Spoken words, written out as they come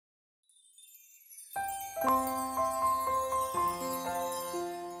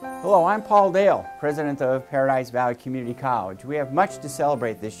Hello, I'm Paul Dale, President of Paradise Valley Community College. We have much to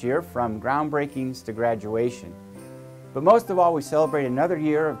celebrate this year, from groundbreakings to graduation. But most of all, we celebrate another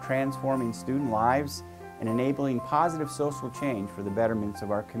year of transforming student lives and enabling positive social change for the betterments of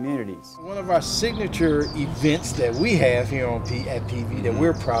our communities. One of our signature events that we have here at PV that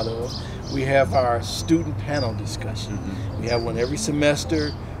we're proud of, we have our student panel discussion. We have one every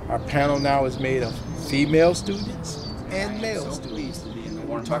semester. Our panel now is made of female students and male students.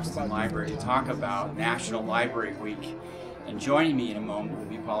 Warren Tuxton Library to talk about National Library Week. And joining me in a moment will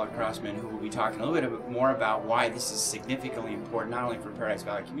be Paula Crossman, who will be talking a little bit more about why this is significantly important, not only for Paradise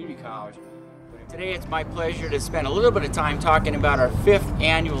Valley Community College. Today it's my pleasure to spend a little bit of time talking about our 5th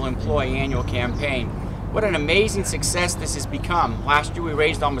annual Employee Annual Campaign. What an amazing success this has become. Last year we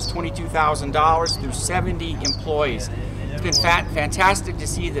raised almost $22,000 through 70 employees. It's been fantastic to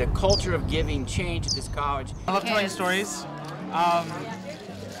see the culture of giving change at this college. I love telling stories.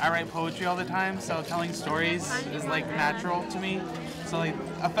 I write poetry all the time, so telling stories is like natural to me. So like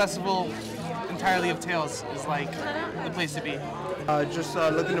a festival entirely of tales is like the place to be. Just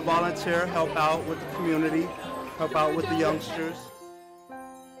looking to volunteer, help out with the community, help out with the youngsters.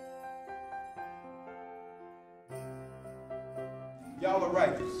 Y'all are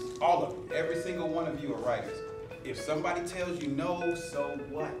writers, all of you, every single one of you are writers. If somebody tells you no, so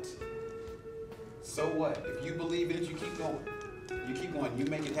what? So what? If you believe in it, you keep going. You keep going, you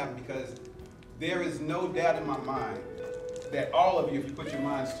make it happen, because there is no doubt in my mind that all of you, if you put your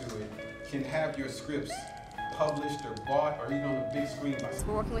minds to it, can have your scripts published or bought or even on a big screen.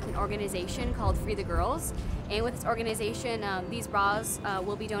 We're working with an organization called Free the Girls, and with this organization, these bras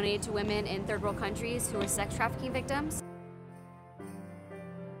will be donated to women in third world countries who are sex trafficking victims.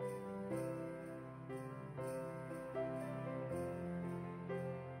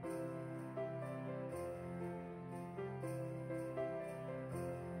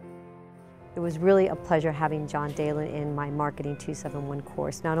 It was really a pleasure having John Dalen in my Marketing 271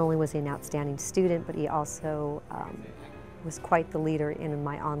 course. Not only was he an outstanding student, but he also was quite the leader in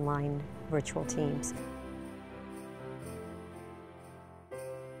my online virtual teams.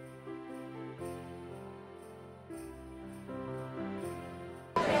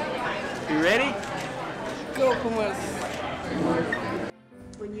 You ready? Go, Pumas!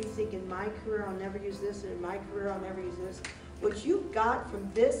 When you think, in my career I'll never use this, and in my career I'll never use this, what you got from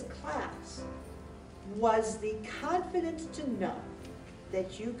this class was the confidence to know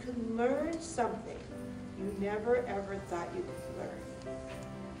that you could learn something you never ever thought you could learn.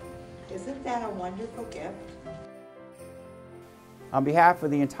 Isn't that a wonderful gift? On behalf of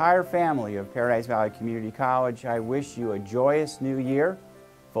the entire family of Paradise Valley Community College, I wish you a joyous new year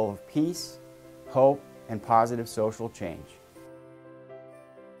full of peace, hope, and positive social change.